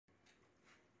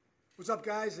What's up,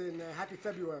 guys, and happy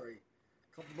February.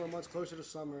 A couple more months closer to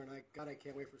summer, and I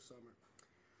can't wait for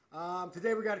summer.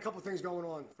 Today we got a couple things going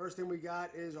on. First thing we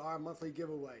got is our monthly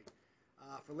giveaway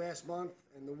for last month,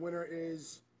 and the winner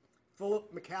is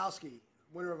Philip Mikowski,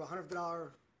 winner of a $100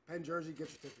 Penn Jersey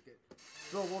gift certificate.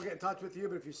 Phil, we'll get in touch with you,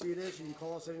 but if you see this, you can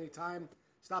call us at any time.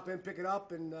 Stop in, pick it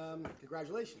up, and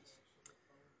congratulations.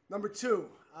 Number two,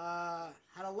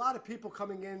 had a lot of people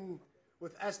coming in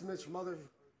with estimates from other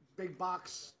big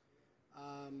box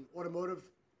automotive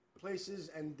places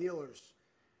and dealers,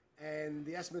 and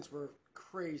the estimates were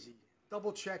crazy.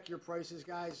 Double check your prices,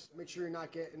 guys. Make sure you're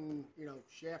not getting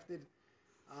shafted.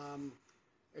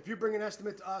 If you bring an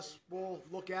estimate to us, we'll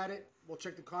look at it. We'll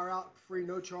check the car out, free,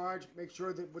 no charge. Make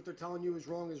sure that what they're telling you is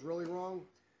wrong is really wrong,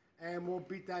 and we'll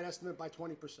beat that estimate by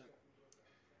 20%.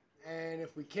 And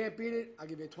if we can't beat it, I'll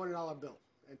give you a $20 bill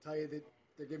and tell you that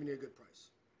they're giving you a good price.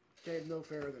 Okay, no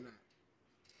fairer than that.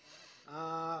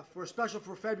 For a special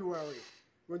for February,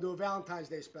 we're going to do a Valentine's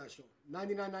Day special.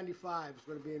 $99.95 is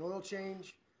going to be an oil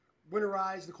change,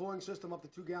 winterize the cooling system up to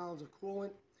 2 gallons of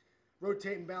coolant,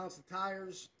 rotate and balance the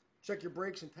tires, check your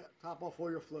brakes, and top off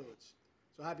all your fluids.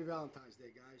 So happy Valentine's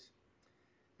Day, guys.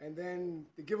 And then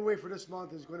the giveaway for this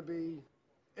month is going to be,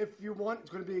 if you want, it's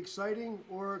going to be exciting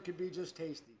or it could be just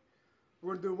tasty.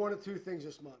 We're going to do one of two things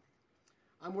this month.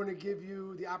 I'm going to give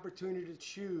you the opportunity to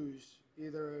choose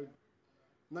either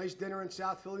a nice dinner in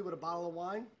South Philly with a bottle of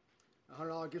wine, a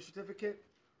 $100 gift certificate,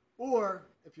 or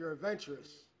if you're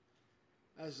adventurous,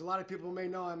 as a lot of people may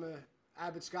know, I'm an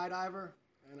avid skydiver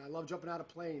and I love jumping out of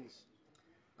planes.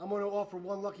 I'm going to offer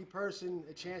one lucky person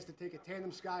a chance to take a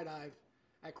tandem skydive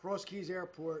at Cross Keys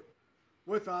Airport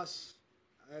with us.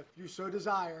 If you so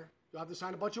desire, you'll have to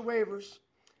sign a bunch of waivers,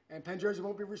 and Penn Jersey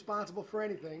won't be responsible for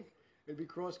anything. It'll be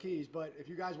Cross Keys, but if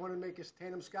you guys want to make a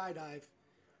tandem skydive,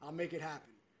 I'll make it happen.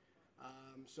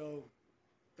 So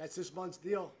that's this month's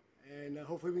deal, and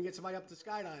hopefully we can get somebody up to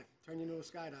skydive, turn you into a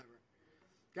skydiver.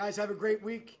 Guys, have a great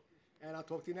week, and I'll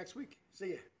talk to you next week. See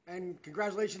ya. And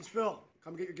congratulations, Phil.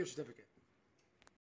 Come get your gift certificate.